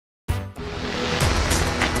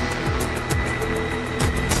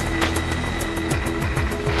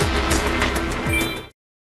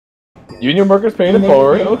Union workers paying it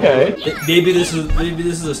forward. Okay. Maybe this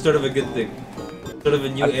is the start of a good thing. Start of a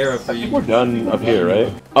new era for you. We're done up here,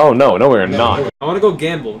 right? Oh no, we're not. I want to go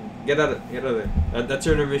gamble. Get out of there. That's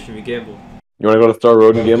our intermission. We gamble. You want to go to Star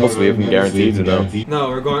Road and gamble so we have some guarantees or no? No,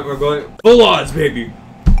 we're going full odds, baby.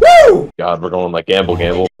 Woo! God, we're going like gamble.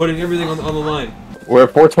 Putting everything on the line. We're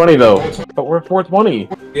at 420 though. But we're at 420.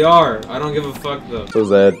 We are. I don't give a fuck though. So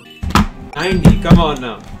Zed. 90. Come on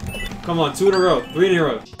now. Come on. 2 in a row. 3 in a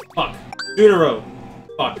row. Fuck. 2 in a row.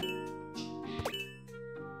 Fuck.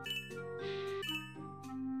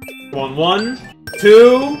 1,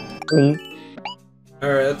 2. Alright,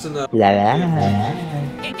 that's enough.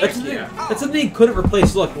 That's something he couldn't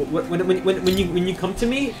replace. Look, when you come to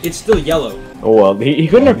me, it's still yellow. Oh well, he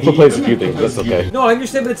couldn't have replaced a few things. That's okay. No, I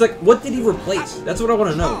understand, but it's like, what did he replace? That's what I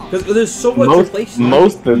want to know. Because there's so much replaced.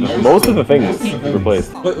 Most of the things he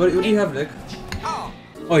replaced. What do you have, Nick?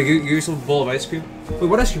 Oh, you give yourself a bowl of ice cream. Wait,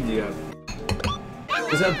 what ice cream do you have?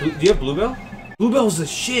 Is that do you have Bluebell? Bluebell's the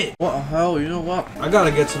shit. What the hell? You know what? I gotta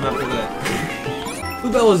get some after that.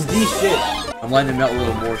 Bluebell is the shit. I'm letting him melt a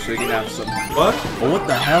little more so you can have some. What? Oh, what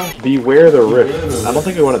the hell? Beware the rifts. I don't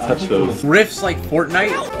think I want to touch those. Rifts like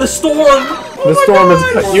Fortnite? The storm! The storm is.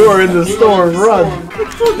 You are in the storm. Run!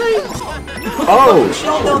 Oh!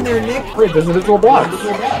 Chill down there, Nick. Wait, there's invisible blocks.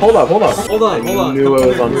 Hold up. Hold on. I knew I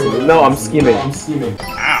was on. No, I'm scheming. Ow.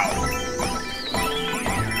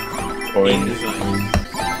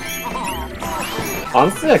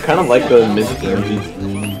 Honestly, I kind of like the mystery.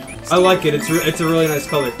 I like it. It's a really nice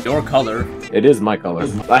color. Your color. It is my color.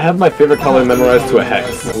 I have my favorite color memorized to a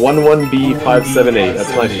hex. 11B578.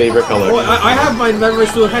 That's my favorite color. Oh, I have mine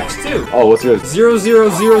memorized to a hex too. Oh, what's yours?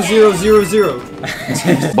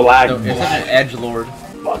 000000. Black. No, it's an edgelord.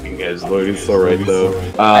 Fucking edgelord. He's so right though.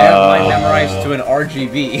 I have mine memorized to an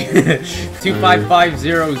RGB.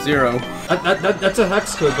 25500. That's a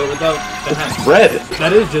hex code, but without the hex. Red.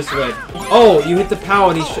 That is just red. Oh, you hit the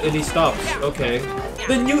POW and he stops. Okay.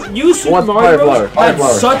 The new Super Mario Bros.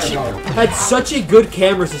 Had such a good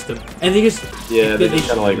camera system, and they just they just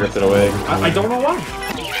kind of like ripped it away. I don't know why.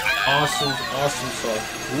 Awesome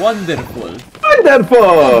stuff. Wonderful.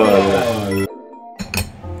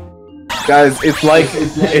 Guys, it's like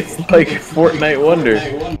Fortnite Wonder.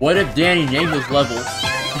 What if Danny named his levels?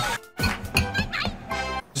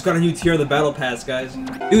 Just got a new tier on the battle pass, guys.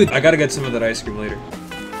 Dude, I gotta get some of that ice cream later.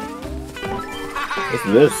 What's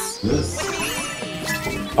this?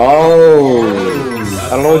 Oh, I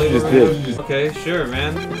don't know what you just did. Okay, sure,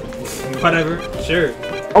 man. Whatever, sure.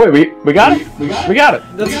 Oh wait, we got it. We got it.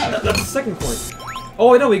 That's the second coin.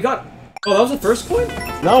 Oh, I know we got. Oh, that was the first coin?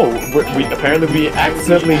 No, we apparently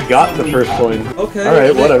accidentally got the first coin. Okay. All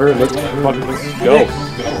right, whatever. Let's go.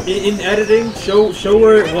 In editing, show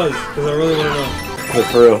where it was, because I really want to know.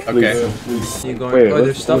 For real, please. Okay. You going? Wait, oh,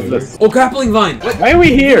 there's stuff here. Oh, grappling vine. What? Why are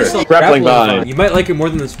we here? Grappling vine. You might like it more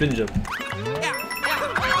than the spin jump.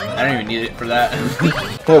 I don't even need it for that.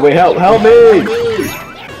 Hey, wait, help me!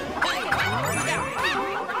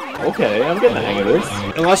 Okay, I'm getting the hang of this.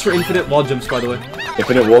 It lasts for infinite wall jumps, by the way.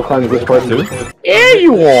 Infinite wall climbs this part too? Here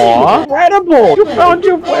you are! Incredible! You found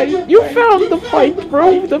your way! You found the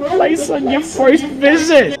breakthrough, the place on your first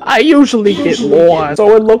visit! I usually get lost,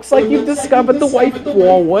 so it looks like you've discovered the way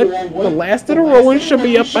forward. The last of the ruins should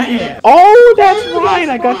be up ahead. Oh, that's right!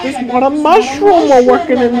 I got this one, a mushroom while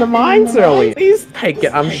working in the mines earlier. Please take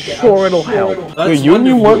it, I'm sure it'll help. The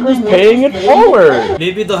union workers paying it forward!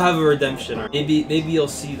 Maybe they'll have a redemption, or maybe you'll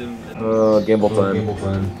see them. Gamble time.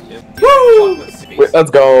 Yeah. Woo! Wait, let's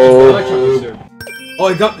go! Oh,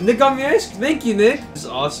 Nick got me ice cream. Thank you, Nick. This is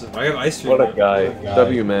awesome. I have ice cream. What a guy.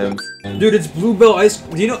 W man. Dude, it's Bluebell ice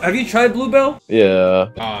cream. Do you know? Have you tried Bluebell? Yeah.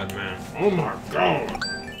 God, man. Oh my god.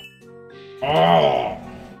 Oh.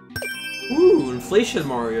 Ooh, inflation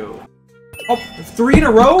Mario. Oh, 3 in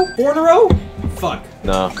a row? 4 in a row? Fuck.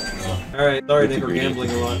 No. Alright, sorry, Nick, we're gambling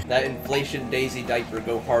a lot. That inflation Daisy diaper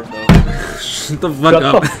go hard though. Shut the fuck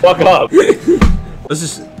up. Let's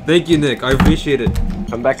just thank you, Nick. I appreciate it.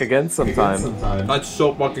 Come back again sometime. That's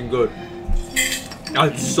so fucking good.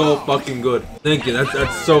 That's so fucking good. Thank you.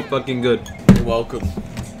 That's so fucking good. You're welcome.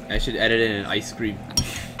 I should edit in an ice cream.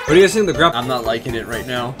 What do you guys think of the grapple? I'm not liking it right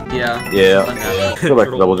now. Yeah. Yeah. Go back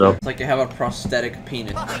to double jump. It's like I have a prosthetic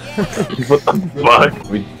penis. What the fuck?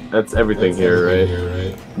 That's everything here, right?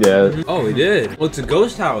 Yeah. Oh, we did. Well, it's a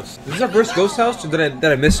ghost house. Is this our first ghost house, or did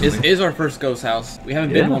I miss something? This is our first ghost house. We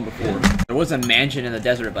haven't been one before. There was a mansion in the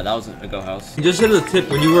desert, but that wasn't a ghost house. Just hit the tip.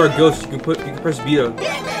 When you were a ghost, you can press B to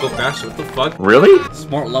go faster. What the fuck? Really?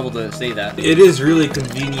 Smart level to say that. It is really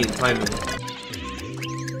convenient timing.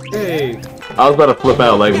 Hey. I was about to flip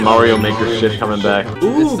out like Mario Maker shit coming back.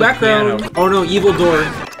 Ooh, background. Oh no, evil door.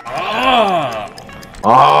 Oh!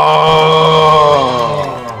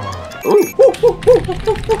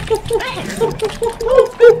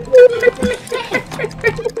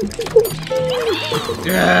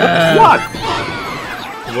 What?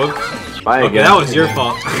 Whoops. Bye Okay, again. that was your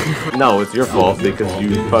fault. No, it's your fault because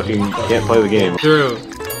you fucking can't play the game. True.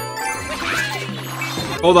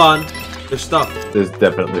 Hold on. There's stuff. There's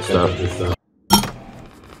definitely stuff.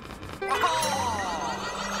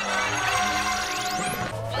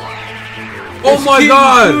 Oh my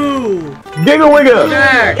god! Giggle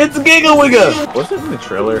Wigga! It's Giggle Wigga! What's this in the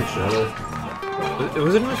trailer?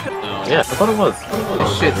 Was it in the show? Yeah, I thought it was.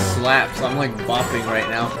 This shit slaps. I'm like bopping right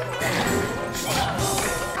now.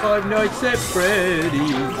 Five Nights at Freddy's.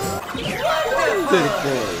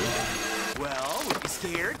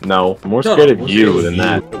 No, I'm more scared of you than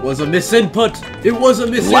that. It was a misinput. It was a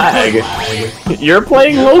misinput. Lag. You're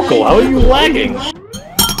playing local. How are you lagging?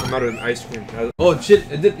 I'm out of an ice cream. Oh shit!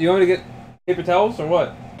 You want me to get paper towels or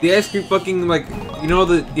what? The ice cream fucking like you know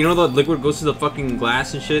the liquid goes to the fucking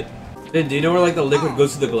glass and shit. Then do you know where like the liquid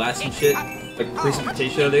goes to the glass and shit? Like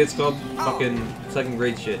precipitation, I think it's called. Fucking second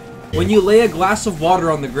grade shit. When you lay a glass of water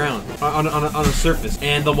on the ground, on a surface,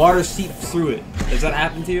 and the water seeps through it, does that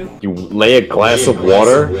happen to you? You lay a glass of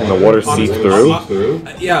water and the water seeps through?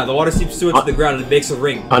 Yeah, the water seeps through it to the ground and it makes a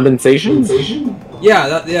ring. Condensation? Yeah,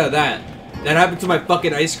 that happened to my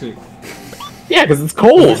fucking ice cream. Yeah, because it's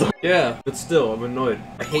cold. Yeah, but still, I'm annoyed.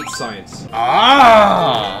 I hate science.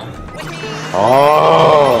 Ah!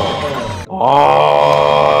 Oh. Oh.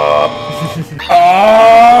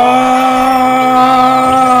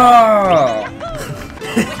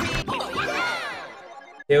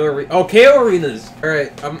 KO arenas. All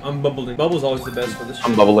right, I'm bubbling. Bubble's always the best for this.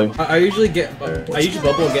 I'm bubbling. I usually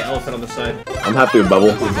bubble and get elephant on the side. I'm happy with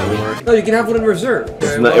bubble. No, you can have one in reserve.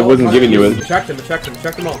 It wasn't giving you it. Attract them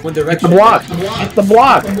all. One Hit direction. the block. Hit the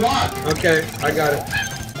block. Okay, I got it.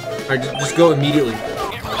 Alright, just go immediately.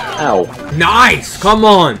 Ow. Nice! Come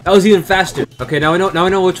on! That was even faster. Okay, now I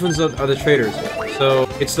know which ones are the traders. So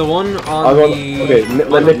it's the one on the. Okay,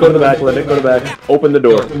 let Nick go to the back. Let Nick go to the back. Open the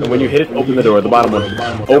door, and when you hit it, open the door. The bottom one.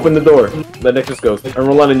 Open the door. Let Nick just go. I'm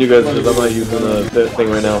relying on you guys because I'm not using the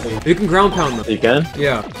thing right now. You can ground pound them. You can?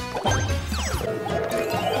 Yeah.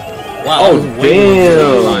 Wow. Oh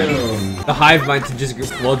damn! The hive mind to just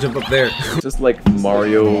wall jump up there. Just like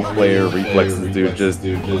Mario player reflexes, dude. Just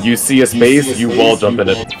you see a space, you wall jump in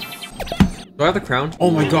it. Do I have the crown?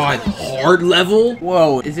 Oh my god, hard level?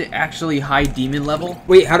 Whoa, is it actually high demon level?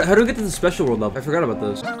 Wait, how do we get to the special world level? I forgot about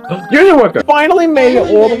those. Union worker finally made it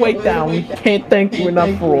all the way down. We can't thank you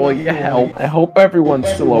enough for all your help. I hope everyone's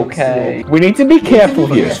still okay. We need to be careful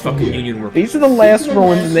here. This fucking union worker. These are the last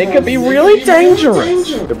ruins, and they could be really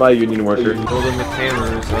dangerous. Goodbye, union worker. Building with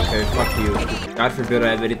hammers. Okay, fuck you. God forbid I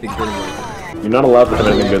have anything good in life. You're not allowed to have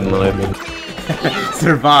anything good in life.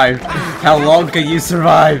 Survive. How long can you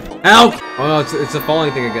survive? Help! Oh no, it's a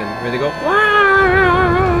falling thing again. Where they go?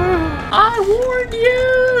 I warned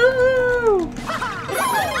you!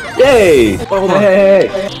 Yay! Oh, hold on. Hey.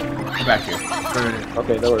 Come back here.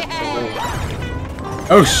 Okay, that works.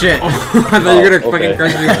 Oh shit! I thought you were gonna okay. fucking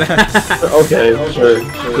crush me with that. Okay, sure.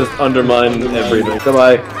 Just undermine everything.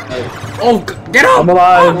 Goodbye. Oh, get up! I'm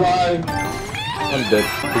alive. I'm dead.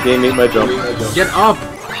 The game ate my jump. Get up!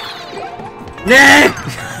 Nick!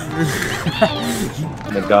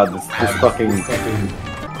 Oh my god, this fucking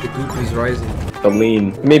The goop is rising. the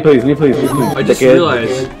lean. Me please. I just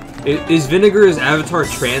realized, is Vinegar's avatar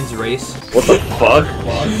trans race? What the fuck?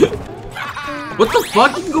 What the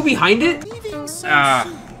fuck? You can go behind it?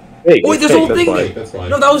 Hey, Oh wait, there's a whole thing! That's why.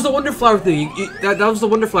 No, that was the Wonder Flower thing. That was the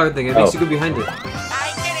Wonder Flower thing. It makes you go behind it.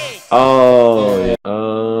 Oh, yeah.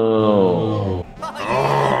 Oh.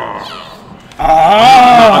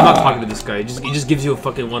 I'm not talking to this guy. He just gives you a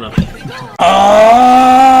fucking one-up.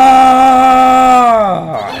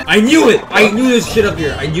 I knew it! I knew there's shit up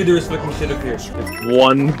here. I knew there was fucking shit up here.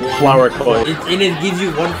 One flower coin. And it gives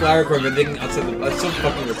you one flower coin, but then outside the. That's so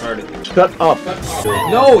fucking retarded. Shut up.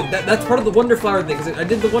 No, that's part of the Wonder Flower thing. Cause I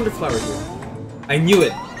did the Wonder Flower here. I knew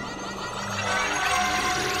it.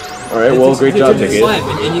 All right. Well, great job, Ticket.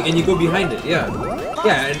 Ticket. And you go behind it. Yeah.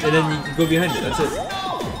 Yeah, and then you go behind it. That's it.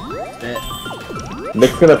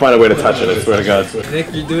 Nick's gonna find a way to touch it. I swear to God. Nick,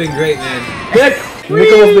 you're doing great, man. Nick! Nick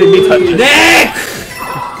almost made me touch it. Nick!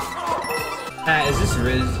 Is this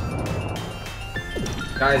Riz?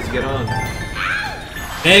 Guys, get on.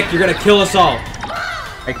 Nick, you're gonna kill us all.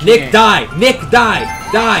 Nick, die! Nick, die!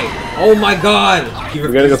 Die! Oh my god!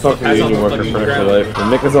 We're gonna go talk to the union worker for extra life. And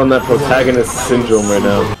Nick is on that protagonist syndrome right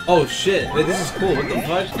now. Oh shit! Wait, this is cool. What the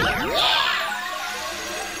fuck?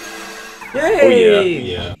 Yay! Oh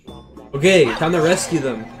yeah. Okay, time to rescue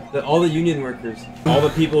them. All the union workers. All the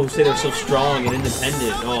people who say they're so strong and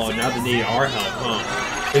independent. Oh, now they need our help, huh?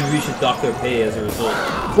 Maybe we should dock their pay as a result.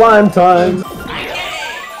 Slime time!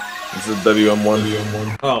 This is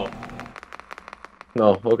WM1. Oh.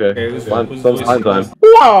 No, okay. Who's Slime voicing time. this?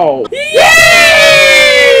 Whoa!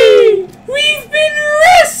 Yay! We've been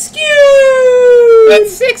rescued!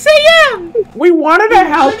 It's 6 a.m. We wanted to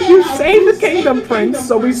help you save the Kingdom Prince,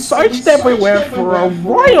 so we searched everywhere for a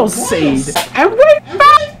royal seed, and we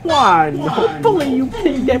found one. Hopefully you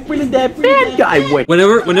can get rid of that bad guy with.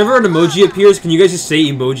 Whenever an emoji appears, can you guys just say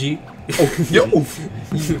emoji?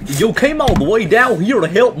 You came all the way down here to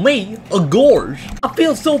help me, AAAARRGH. I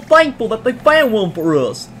feel so thankful that they found one for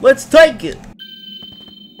us. Let's take it.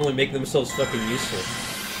 Only make themselves fucking useful.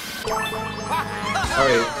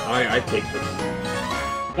 Alright, I take this.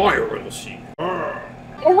 Fire royal seed.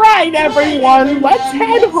 Alright, everyone, let's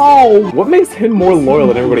head home. What makes him more loyal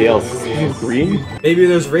than everybody else? He's green? Maybe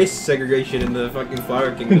there's race segregation in the fucking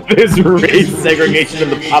Flower Kingdom. There's race segregation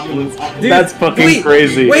in the populace. Dude, that's fucking wait,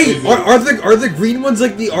 crazy. Wait, are the green ones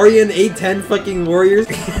like the Aryan A10 fucking warriors?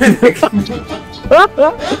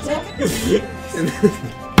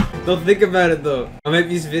 Don't think about it though. I might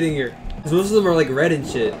be spitting here. 'Cause most of them are like red and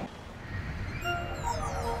shit.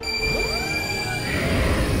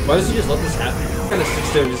 Why does he just let this happen? He kind of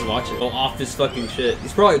sits there and just watch it. Go off his fucking shit.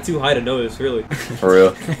 He's probably too high to notice, really. For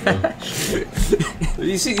real.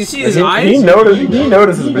 you see his eyes? He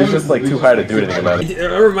notices, but he's just like too high to do anything about it. It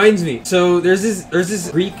reminds me. So there's this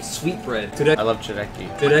Greek sweetbread. I love Todeki.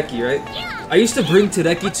 Todeki, right? I used to bring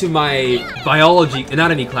Todeki to my biology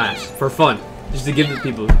anatomy class for fun. Just to give to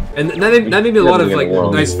people, and that made me a lot of like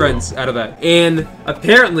nice friends out of that. And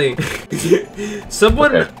apparently,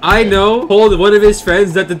 someone I know told one of his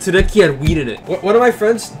friends that the Todeki had weed in it. One of my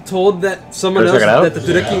friends told that someone else that the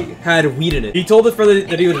Todeki had weed in it. He told the friend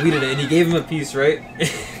that he had weed in it, and he gave him a piece, right?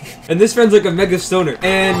 And this friend's like a mega stoner,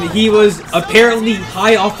 and he was apparently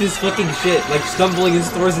high off his fucking shit, like stumbling in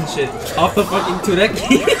stores and shit, off the fucking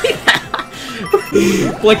Todeki.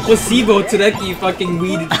 Like placebo Todeki fucking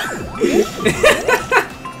weed.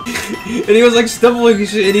 And he was like stumbling and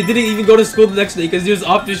shit, and he didn't even go to school the next day because he was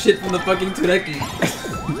off his shit from the fucking Todeki.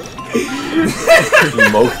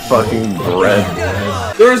 Smoked fucking bread.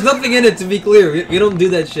 There was nothing in it, to be clear. We don't do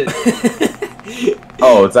that shit.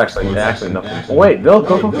 Oh, it's actually nothing. Oh, wait, Bill,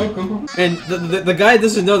 go. And the guy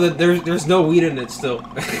doesn't know that there's no weed in it still.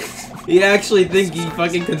 He actually think he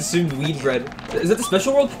fucking consumed weed bread. Is that the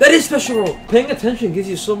special world? That is special world! Paying attention gives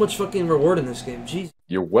you so much fucking reward in this game. Jeez.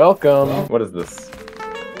 You're welcome. What is this?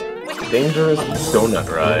 Dangerous donut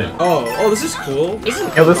ride. Oh, this is cool. This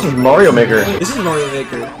is Mario Maker. is Mario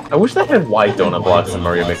Maker. I wish they had white donut blocks in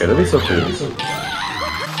Mario Maker. That'd be so cool.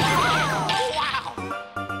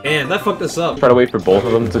 Man, that fucked us up. Try to wait for both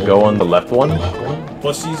of them to go on the left one.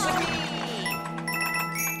 Pussies.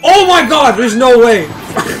 Oh my god, there's no way!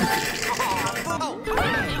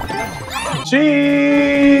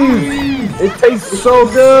 Cheese! It tastes so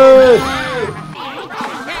good!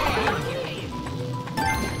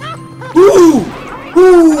 Ooh!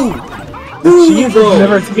 Ooh! The cheese has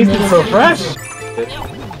never tasted so fresh!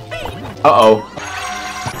 Uh-oh.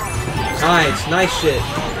 Nice shit.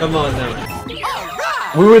 Come on now.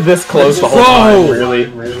 We were this close the whole time.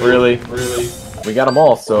 Really. We got them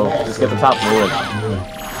all, so just get the top and we win.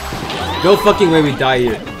 No fucking way we die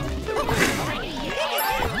here.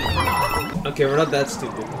 Okay, we're not that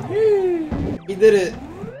stupid. He did it.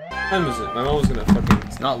 What time is it? My mom was gonna fucking...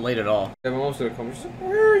 It's not late at all. Yeah, my mom's gonna come. She's like,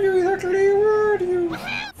 where are you exactly? Where are you?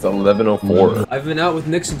 It's 11:04. I've been out with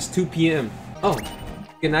Nick since 2 p.m. Oh,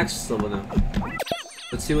 getting access level now.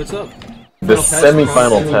 Let's see what's up. The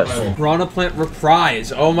semi-final test. Piranha Plant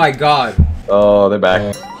Reprise. Oh my god. Oh, they're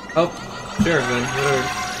back. Oh, sure, man.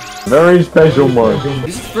 Whatever. Very special one.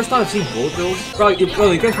 This is the first time I've seen bullet bills. You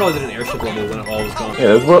guys probably did an airship level when it all was gone.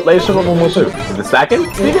 Yeah, there's airship level 1 too. The stacking?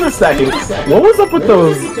 Speaking of stacking, what was up with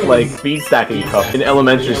those, like, speed stacking cups in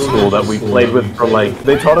elementary school that we played with for, like,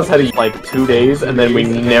 they taught us how to use, like, 2 days, and then we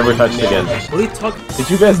never touched again. What are you talking? Did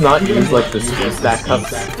you guys not use, like, the speed stack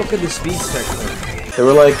cups? What the fuck are the speed stack cups? They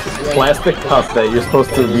were like plastic cups that you're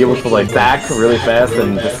supposed to be able to like stack really fast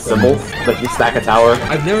and disassemble. Like you stack a tower.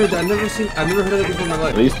 I've never heard of that before in my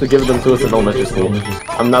life. They used to give them to us in elementary school.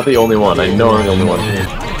 I'm not the only one. I know I'm the only one.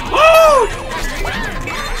 Oh!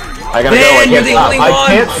 I gotta go. I can't stop. I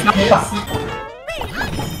can't stop.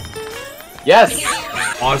 Yes.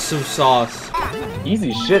 Awesome sauce.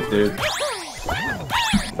 Easy shit, dude.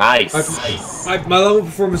 Nice. My level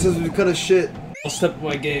performance has been kind of shit. I'll step up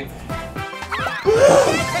my game.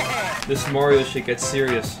 This Mario shit gets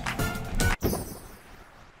serious.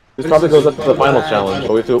 This probably goes up to the final challenge,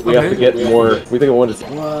 but we have to get more. We think it won.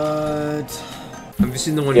 What? Have you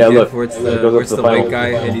seen the one Yeah, he did look, where it's it the, goes up where it's to the the white final. guy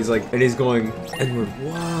and he's like, and he's going, Edward,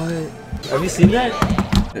 what? Have you seen that?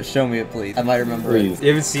 Show me it, please. I might remember Please. You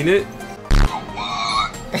haven't seen it?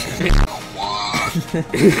 it.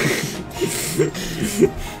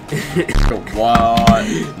 What?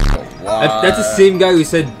 That's the same guy who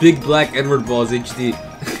said Big Black Edward Balls HD.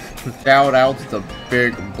 Shout out to the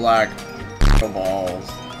Big Black Balls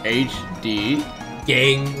HD.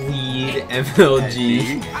 Gang Weed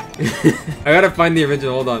MLG. I gotta find the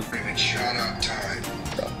original, hold on. Shout out time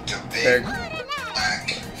to Big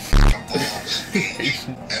Black Balls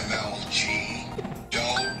MLG.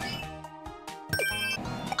 Dope.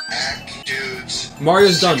 Act dudes.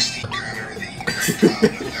 Mario's done. 60 counter the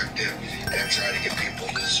very effective and try to get people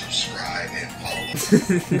to subscribe and follow.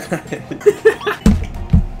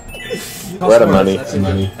 We're out of money.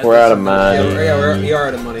 We're out of money. Yeah, we are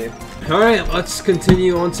out of money. Alright, let's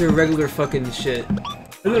continue on to regular fucking shit.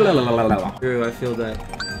 True, I feel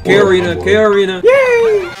that. K-Arena, K-Arena!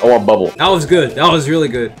 Yay! I want bubble. That was good. That was really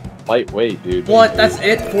good. Lightweight, dude. What? That's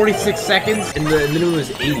it? 46 seconds? And the minimum was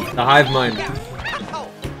 80. The hive mind.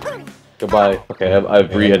 Goodbye. Okay,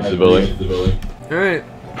 I've re-entered the building. Alright.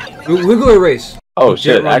 Wiggler race. Oh Jet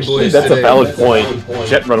shit, Run actually, boys that's today. a valid point.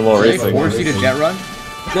 Jet run while Did they racing. force you to jet run?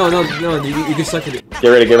 No, you can suck it. Get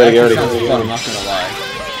ready, get ready, get That sounds ready. fun, I'm not gonna lie.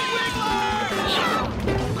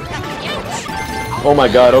 Oh my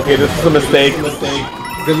god, okay, this is a mistake.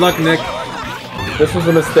 Good luck, Nick. This was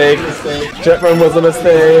a mistake. Jet run was a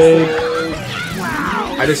mistake.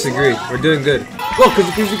 I disagree. We're doing good. Well,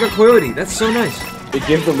 because we got Coyote. That's so nice. It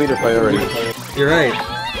gives the leader priority. You're right.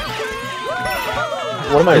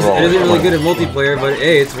 What am I wrong? It isn't really good in multiplayer, but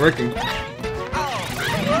hey, it's working.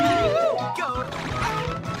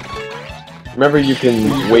 Remember, you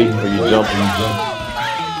can wait or you jump.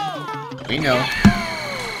 We know.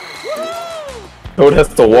 Toad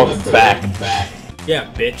has to walk back.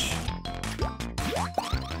 Yeah, bitch.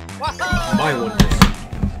 My one.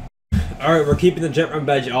 Alright, we're keeping the Jet Run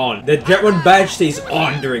badge on. The Jet Run badge stays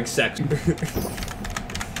on during sex.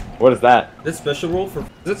 What is that? Is that special rule for? Is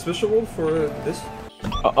that special rule for this?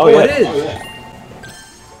 Oh yeah. It is.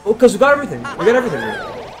 Oh, because we got everything. We got everything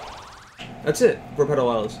right. That's it. For Pedal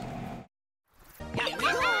Isles.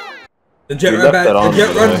 The Jet Run badge. The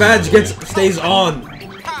Jet Run badge stays on.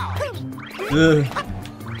 Ugh.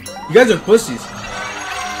 You guys are pussies.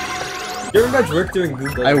 Jet Run badge work during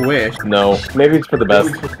Google. I wish. No, maybe it's for the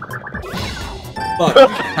best. Fuck.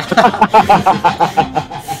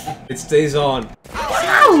 It stays on.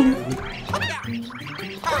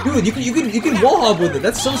 Dude, you can wall hop with it.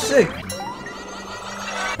 That's so sick.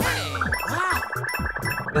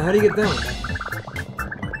 Now how do you get down?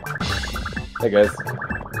 Hey guys.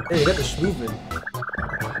 Hey, you got the movement.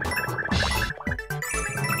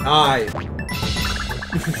 Aye.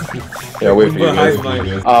 Yeah, wait for you guys. Hive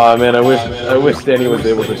mind. Aw man, I wish Danny was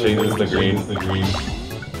able to change this to green.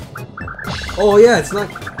 Oh yeah, it's not.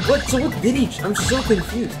 What? So what did he? I'm so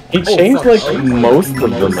confused. He Oh, changed fuck. like most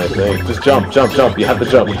of them, I think. Just jump, jump, jump. You have to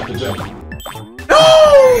jump.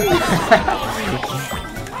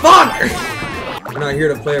 Fuck! We're not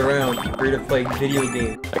here to play around. We're here to play video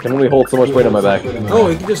games. I can only hold so much weight on my back. Oh,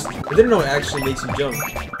 you can just. I didn't know it actually makes you jump.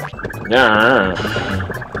 Yeah.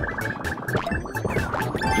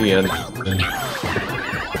 The end.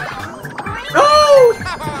 No!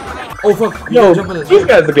 Oh fuck! You Yo, gotta jump on this. these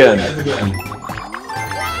guys again.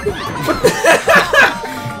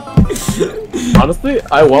 Honestly,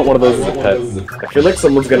 I want one of those as a pet. I feel like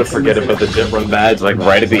someone's gonna forget about the Jet Run badge, like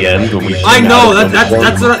right at the end when we. I swing know. out of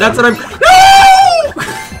That's what I'm.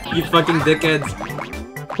 No! You fucking dickheads.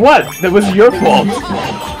 What? That was your fault.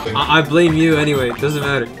 I blame you anyway. It doesn't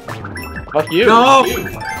matter. Fuck you. No!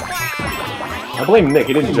 I blame Nick.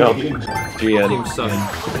 He didn't jump. This GN. game sucks.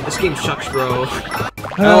 This game sucks, bro.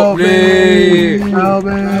 Help me! Help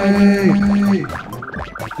me!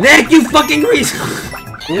 Nick, you fucking reason!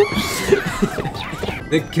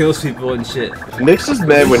 Nick kills people and shit. Nick's just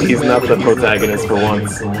mad when he's not the protagonist for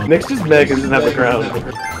once. Nick's just mad because he doesn't have the crown.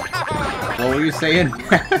 What were you saying?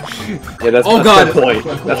 Yeah, that's, Oh, that's God. my point.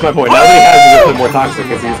 That's my point. Now that he has it, it's a bit more toxic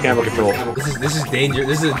because he's camera control. This is dangerous.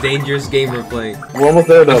 This is a dangerous game we're playing. We're almost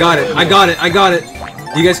there though. I got it. I got it. I got it.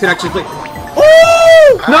 You guys can actually play.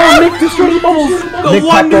 No, Nick destroyed the bubbles! The Nick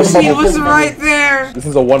wonder popped all the seed bubbles. was right there. This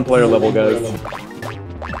is a one-player level, guys.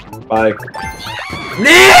 Bye.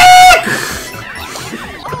 Nick!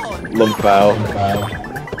 Limp foul.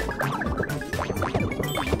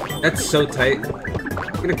 That's so tight.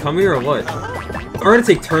 You gonna come here or what? We're gonna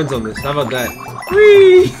take turns on this. How about that?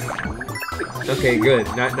 Whee! Okay, good.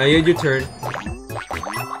 Now you had your turn.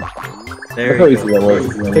 There That's we how go. easy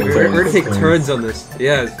that was. Take We're turns. gonna take turns on this.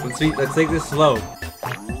 Yeah, let's take this slow.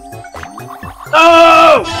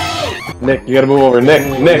 Oh! Nick, you gotta move over. Nick.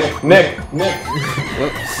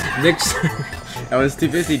 Whoops. Nick's. I was too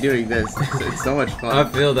busy doing this. It's so much I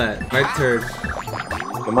fun. feel that. My turn.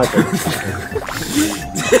 My turn.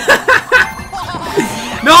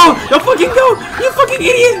 No! Don't fucking go! You fucking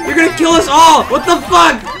idiot! You're gonna kill us all! What the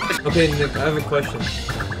fuck? Okay, Nick, I have a question.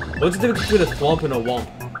 What's the difference between a thwomp and a womp?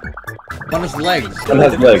 One has legs. One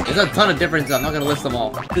has legs. There's a ton of differences. I'm not gonna list them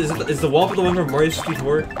all. Is the womp the one from Mario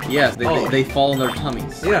 64? Yes, Oh. they fall on their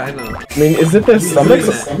tummies. Yeah, I know. I mean, is it their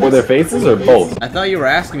stomachs or their faces or both? I thought you were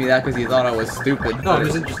asking me that because you thought I was stupid. No, I'm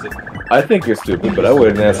just interested. I think you're stupid, but I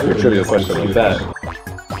wouldn't ask you a trivia question like that.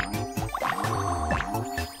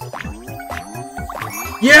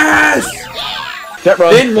 Yes! Jet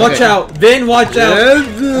run. Then watch Okay. out! Then watch out!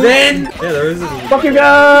 Then! Yeah, there is a... Fuck you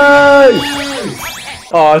guys!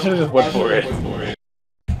 Oh, I should've just went for it.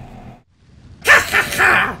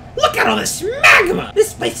 Look at all this magma!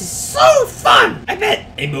 This place is so fun! I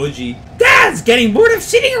bet emoji. Dad's getting bored of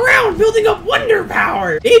sitting around building up wonder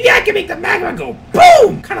power! Maybe I can make the magma go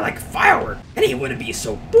boom! Kinda like a firework. Then he wouldn't be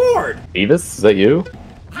so bored. Beavis, is that you?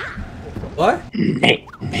 What? Okay,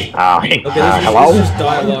 Okay, this hello? is just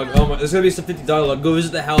dialogue. Oh my, there's gonna be some 50 dialogue. Go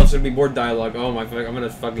visit the house, there'll be more dialogue. Oh my, I'm gonna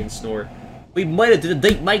fucking snore. We made it to the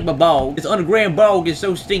deep magma bog. This underground bog is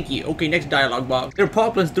so stinky. Okay, next dialogue bog. There are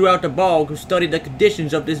poplins throughout the bog who study the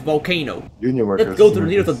conditions of this volcano. Union workers. Let's go to the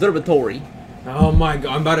nearest observatory. Oh my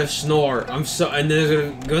god, I'm about to snore. I'm so, and then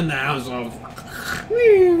they're gonna go in the house of.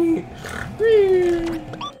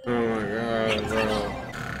 Oh my god, bro.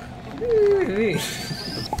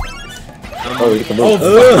 Oh, you can Oh,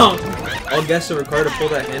 move. fuck! I'll guess so required to pull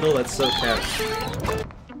that handle. That's so cat.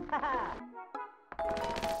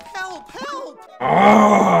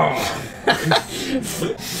 Oh!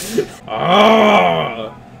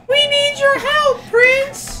 Oh! We need your help,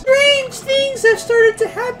 Prince! Strange things have started to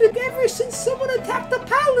happen ever since someone attacked the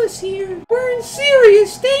palace here. We're in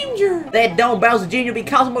serious danger. That Don Bowser Jr. be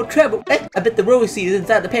causing more trouble. I bet the Roy seat is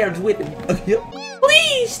inside the palace with him.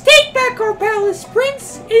 Please take back our palace,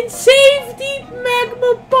 Prince, and save the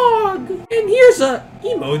magma bog. And here's a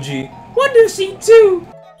emoji. Wonder Seed 2.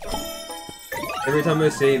 Every time I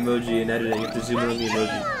say emoji in editing, you have to zoom in on the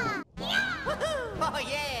emoji.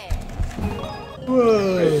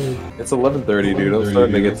 It's 11:30, dude. I'm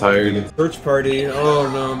starting to get tired. Search party.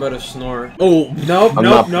 Oh no, I'm about to snore. Oh, nope, I'm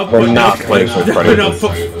nope, not- nope. we're not playing search party. No,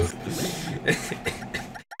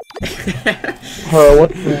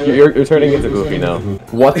 What? You're turning into Goofy now.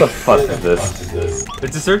 What the fuck is this?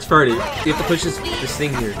 It's a search party. You have to push this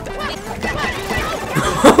thing here.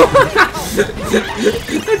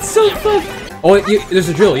 That's so fun. Oh, there's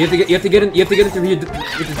a drill. You have to get in through here. Get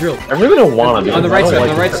the drill. I really don't want to. On the right side. On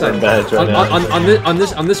the right side.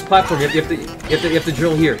 Right On this platform. You have to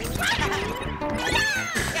drill here.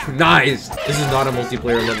 Nice. This is not a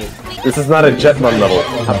multiplayer level. This is not a Jetmon level.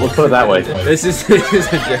 Let's put it that way. This is a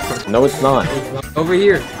different. No, it's not. Over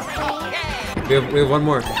here. We have one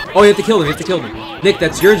more. Oh, you have to kill him. You have to kill him. Nick,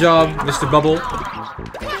 that's your job, Mr. Bubble.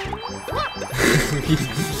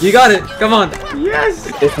 You got it. Come on.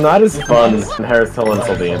 Yes. It's not as fun as Harris telling us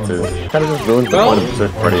all the answers. Kind of just ruins the point of the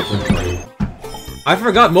search party. I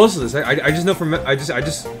forgot most of this. I just know from I just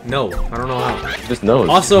know. I don't know how. Just knows.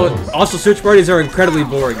 Also, search parties are incredibly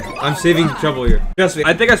boring. I'm saving trouble here. Trust me.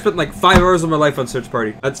 I think I spent like 5 hours of my life on search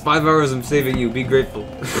party. That's 5 hours I'm saving you. Be grateful.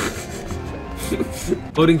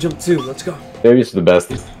 Loading jump 2. Let's go. Maybe it's the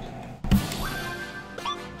best.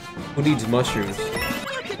 Who needs mushrooms?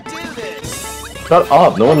 Shut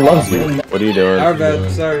up. No one loves you. What are you doing? Our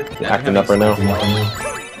bad. Sorry. You acting up right now?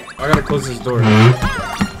 I gotta close this door.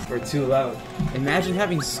 We're too loud. Imagine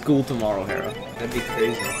having school tomorrow, Hera. That'd be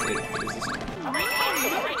crazy.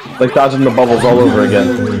 Like dodging the bubbles all over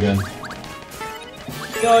again.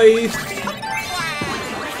 Guys.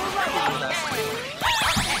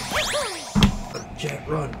 Jet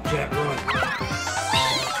run.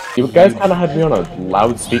 You guys kind of had me on a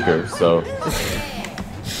loudspeaker, so.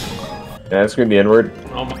 Can I scream the N-word?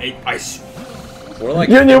 Oh my! We're like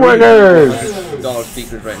Union workers! $3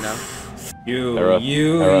 speakers right now. You.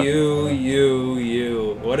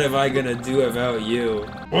 What am I gonna do about you?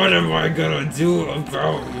 What am I gonna do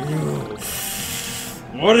about you?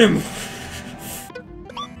 What am...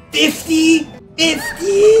 50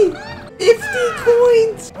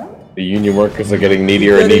 coins. The union workers are getting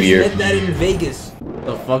needier and needier. Spend that in Vegas.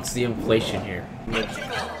 The fuck's the inflation here?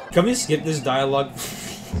 Can we skip this dialogue?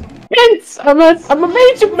 Vince, I'm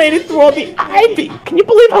amazed you made it through all the ivy. Can you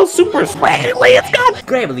believe how super scraggly it's got?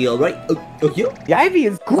 Scrabbly, alright. Yeah? The ivy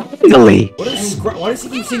is scraggly. Why does he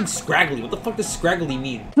keep saying scraggly? What the fuck does scraggly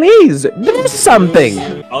mean? Please, do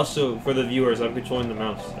something. Also, for the viewers, I'm controlling the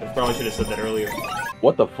mouse. I probably should have said that earlier.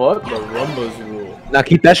 What the fuck? The Rumbas rule. Now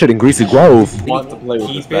keep that shit in Greasy Grove. I don't want to play with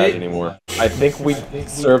Keep this badge it? anymore. I think we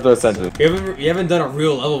served our sentence. You haven't done a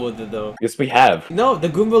real level with it though. Yes, we have. No, the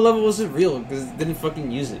Goomba level wasn't real because it didn't fucking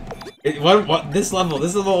use it. This level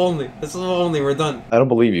only. This level only, we're done. I don't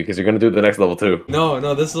believe you because you're gonna do the next level too. No,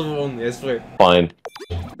 this level only, I swear. Fine.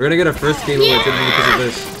 We're gonna get a first game over because of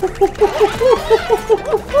this.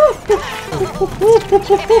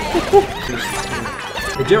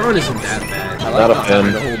 The jet run isn't that bad. I Not like a how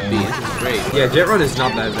fan. the whole beat. This is great. Yeah, jet run is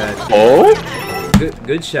not that bad. Oh?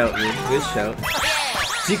 Good shout, man. Good shout.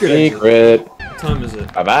 Secret exit. Secret. What time is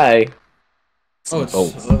it? Bye bye. Oh, it's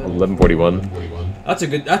 11:41. That's a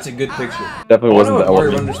good picture. Definitely wasn't that that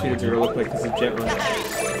Mario one. Run Speed is gonna look like because of jet run.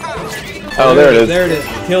 Oh, there it is. There it is.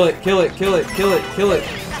 Kill it. Kill it. Kill it. Kill it. Kill it.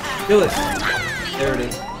 Kill it. There it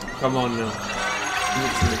is. Come on now. Give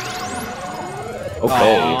it to me.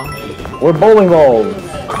 Okay. Aw. We're bowling balls.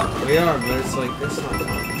 We are, but it's like it's not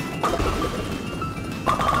fun.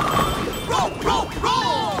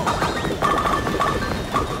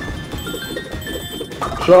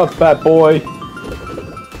 Shut up, fat boy.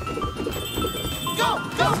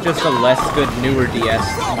 It's just a less good newer DS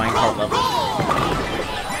Minecraft level.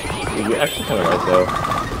 You're actually kind of right though.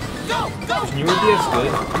 Is newer DS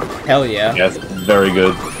good? Hell yeah. Yes, very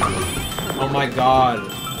good. Oh my god.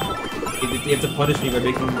 You have to punish me by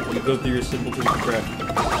making me go through your simpleton crap.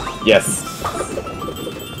 Yes.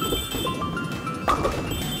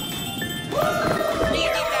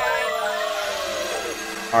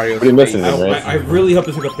 Mario What are you missing, I right? really hope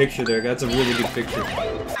I took a picture there. That's a really good picture.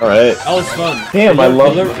 Alright. That was fun. Damn, I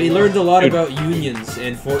love- We learned a lot about unions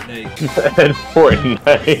and Fortnite. And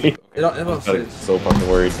Fortnite. It also I'm so fucking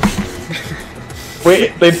worried.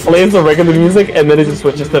 Wait, they play the regular music and then it just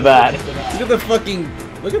switches to that. Look at the fucking...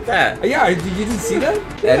 Look at that. Yeah, you didn't see that?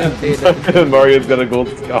 Mario's got a gold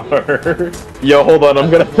scar. Yo, hold on,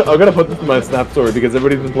 I'm gonna put this in my Snap story because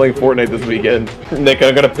everybody's been playing Fortnite this weekend. Nick,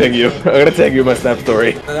 I'm gonna ping you. I'm gonna tag you in my Snap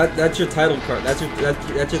story. That's your title card. That's your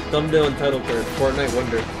thumbnail and title card. Fortnite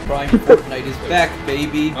Wonder. Prime Fortnite is back,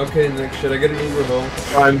 baby. Okay, Nick, should I get an Uber home?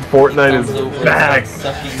 Prime Fortnite Comes is over back. and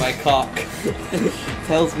starts sucking my cock.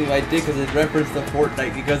 Tells me my dick is in reference to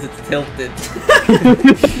Fortnite because it's tilted.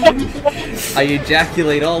 I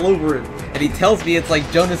ejaculate all over him, and he tells me it's like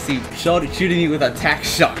Jonasy shooting me with a tack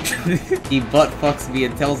shot. He butt fucks me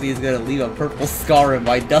and tells me he's gonna leave a purple scar in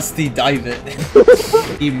my dusty diamond.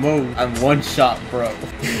 He moves. I'm one shot, bro.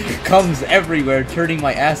 Comes everywhere, turning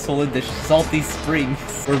my asshole into salty springs.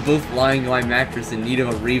 We're both lying on my mattress in need of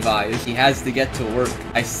a revive. He has to get to work.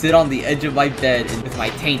 I sit on the edge of my bed and with my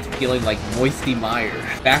taint feeling like moisty mire.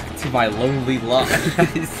 Back to my lonely lot,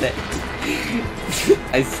 I said.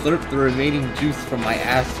 I slurp the remaining juice from my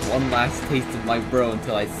ass one last taste of my bro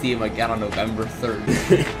until I see him again on November 3rd.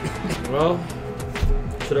 Well,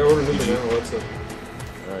 should I order Uber now or what's up?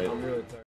 Alright. I'm really tired.